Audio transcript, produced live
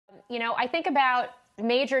I think about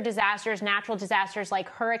major disasters, natural disasters like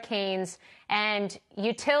hurricanes, and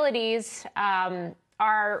utilities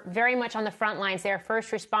are very much on the front lines. They're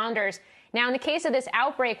first responders. Now, in the case of this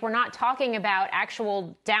outbreak, we're not talking about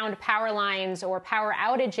actual downed power lines or power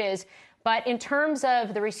outages, but in terms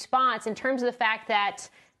of the response, in terms of the fact that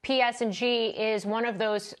PSEG is one of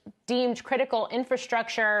those deemed critical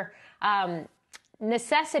infrastructure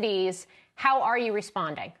necessities, how are you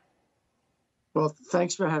responding? Well,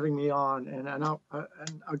 thanks for having me on, and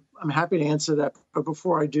I'm happy to answer that. But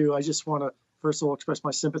before I do, I just want to, first of all, express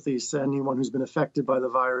my sympathies to anyone who's been affected by the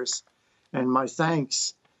virus, and my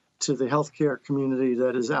thanks to the healthcare community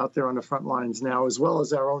that is out there on the front lines now, as well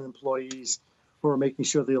as our own employees who are making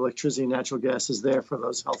sure the electricity and natural gas is there for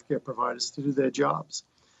those healthcare providers to do their jobs.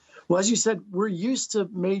 Well, as you said, we're used to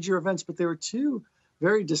major events, but there are two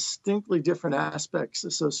very distinctly different aspects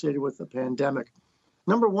associated with the pandemic.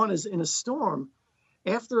 Number one is in a storm,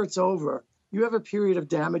 after it's over, you have a period of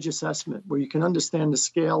damage assessment where you can understand the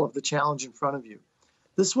scale of the challenge in front of you.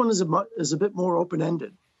 This one is a bit more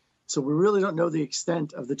open-ended, so we really don't know the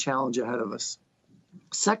extent of the challenge ahead of us.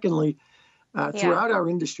 Secondly, throughout our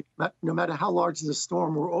industry, no matter how large the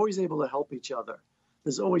storm, we're always able to help each other.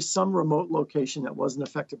 There's always some remote location that wasn't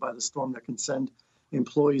affected by the storm that can send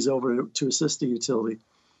employees over to assist the utility.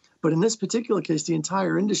 But in this particular case, the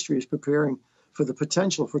entire industry is preparing for the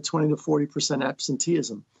potential for 20 to 40%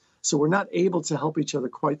 absenteeism. So we're not able to help each other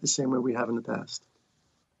quite the same way we have in the past.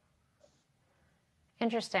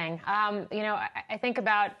 Interesting. I think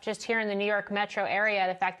about just here in the New York metro area,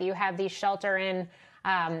 the fact that you have these shelter-in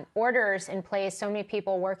orders in place, so many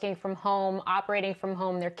people working from home, operating from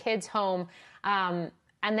home, their kids home. And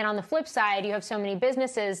then on the flip side, you have so many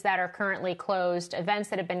businesses that are currently closed, events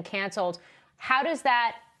that have been canceled. How does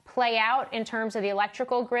that play out in terms of the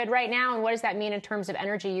electrical grid right now? And what does that mean in terms of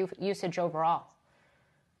energy usage overall?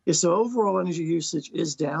 Yeah, so overall energy usage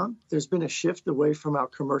is down. There's been a shift away from our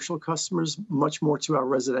commercial customers, much more to our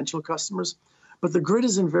residential customers. But the grid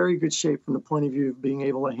is in very good shape from the point of view of being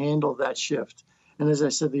able to handle that shift. And as I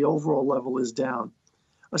said, the overall level is down.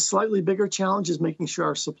 A slightly bigger challenge is making sure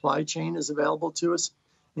our supply chain is available to us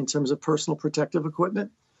in terms of personal protective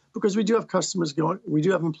equipment, because we do have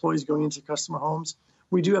employees going into customer homes.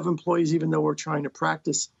 We do have employees, even though we're trying to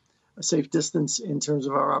practice a safe distance in terms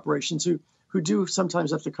of our operations, who do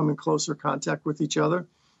sometimes have to come in closer contact with each other.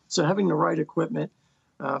 So having the right equipment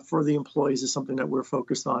for the employees is something that we're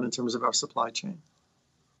focused on in terms of our supply chain.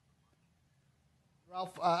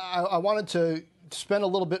 Ralph, I wanted to spend a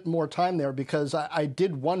little bit more time there because I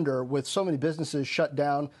did wonder, with so many businesses shut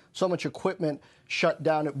down, so much equipment shut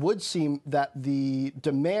down, it would seem that the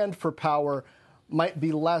demand for power might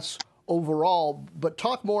be less overall. But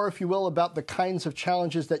talk more, if you will, about the kinds of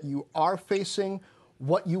challenges that you are facing,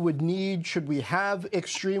 what you would need should we have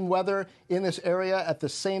extreme weather in this area at the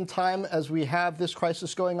same time as we have this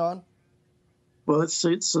crisis going on? Well, let's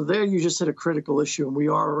see. So there you just hit a critical issue, and we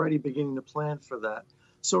are already beginning to plan for that.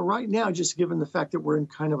 So right now, just given the fact that we're in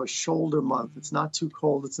kind of a shoulder month, it's not too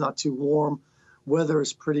cold, it's not too warm, weather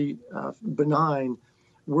is pretty benign,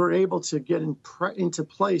 we're able to get into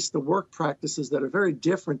place the work practices that are very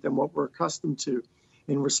different than what we're accustomed to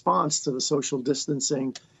in response to the social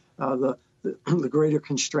distancing, the greater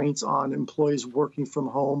constraints on employees working from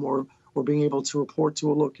home or being able to report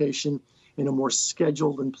to a location in a more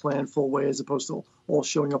scheduled and planful way as opposed to all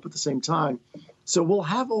showing up at the same time. So we'll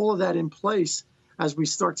have all of that in place as we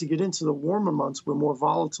start to get into the warmer months where more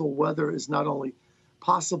volatile weather is not only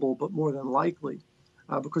possible but more than likely.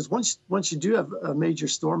 Because once you do have a major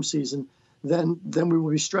storm season, then we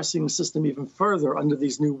will be stressing the system even further under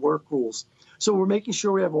these new work rules. So we're making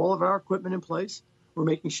sure we have all of our equipment in place. We're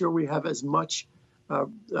making sure we have as much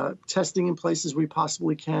testing in place as we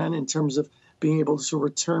possibly can in terms of being able to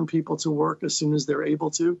return people to work as soon as they're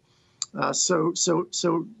able to. So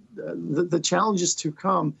the challenges to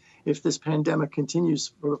come if this pandemic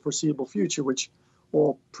continues for the foreseeable future, which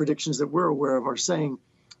all predictions that we're aware of are saying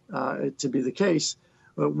to be the case,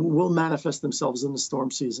 will manifest themselves in the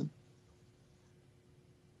storm season.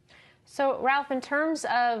 So, Ralph, in terms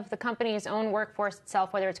of the company's own workforce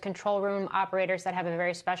itself, whether it's control room operators that have a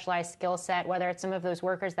very specialized skill set, whether it's some of those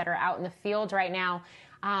workers that are out in the field right now,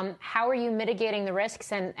 how are you mitigating the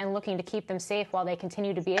risks and looking to keep them safe while they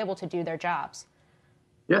continue to be able to do their jobs?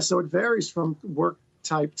 Yeah, so it varies from work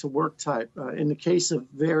type to work type. In the case of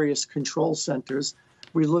various control centers,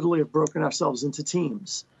 we literally have broken ourselves into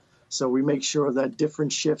teams. So we make sure that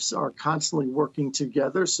different shifts are constantly working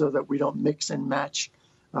together so that we don't mix and match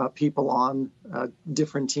people on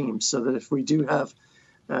different teams, so that if we do have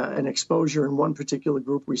an exposure in one particular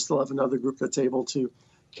group, we still have another group that's able to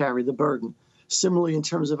carry the burden. Similarly, in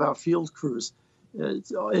terms of our field crews,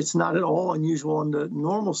 it's not at all unusual under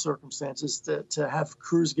normal circumstances to have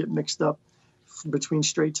crews get mixed up between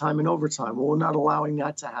straight time and overtime. Well, we're not allowing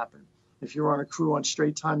that to happen. If you're on a crew on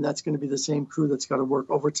straight time, that's going to be the same crew that's got to work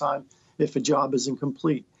overtime if a job isn't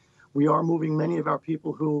complete. We are moving many of our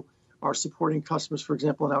people who are supporting customers, for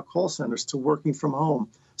example, in our call centers, to working from home,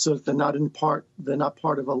 so that they're not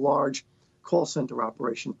part of a large call center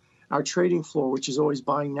operation. Our trading floor, which is always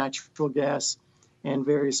buying natural gas and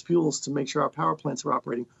various fuels to make sure our power plants are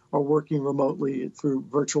operating, are working remotely through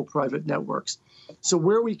virtual private networks. So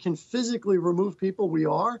where we can physically remove people, we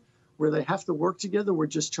are. Where they have to work together, we're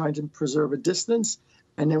just trying to preserve a distance,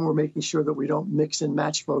 and then we're making sure that we don't mix and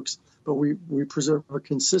match folks, but we preserve a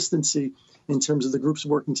consistency in terms of the groups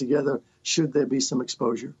working together should there be some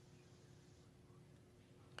exposure.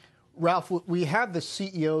 Ralph, we have the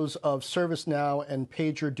CEOs of ServiceNow and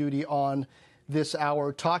PagerDuty on this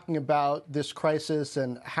hour talking about this crisis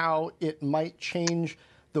and how it might change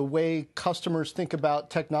the way customers think about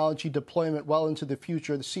technology deployment well into the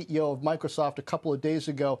future. The CEO of Microsoft a couple of days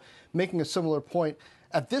ago making a similar point.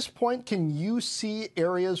 At this point, can you see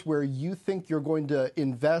areas where you think you're going to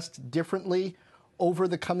invest differently over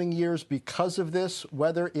the coming years because of this,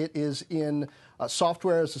 whether it is in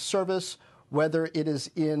software as a service, whether it is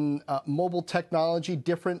in mobile technology,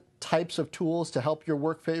 different types of tools to help your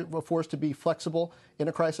workforce to be flexible in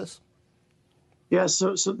a crisis? Yeah,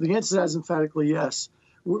 so the answer to that is emphatically yes.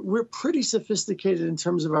 We're pretty sophisticated in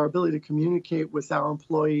terms of our ability to communicate with our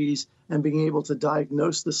employees and being able to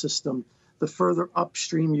diagnose the system. The further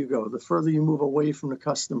upstream you go, the further you move away from the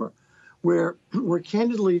customer. Where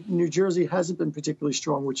candidly, New Jersey hasn't been particularly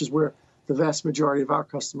strong, which is where the vast majority of our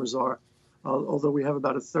customers are, although we have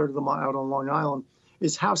about a third of them out on Long Island,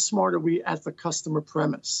 is how smart are we at the customer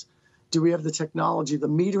premise? Do we have the technology, the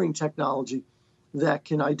metering technology, that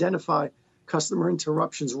can identify customer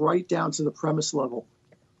interruptions right down to the premise level?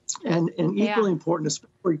 And equally important,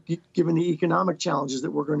 especially given the economic challenges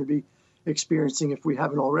that we're going to be experiencing if we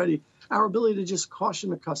haven't already, our ability to just caution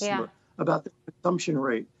the customer about the consumption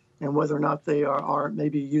rate and whether or not they are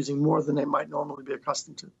maybe using more than they might normally be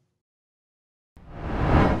accustomed to.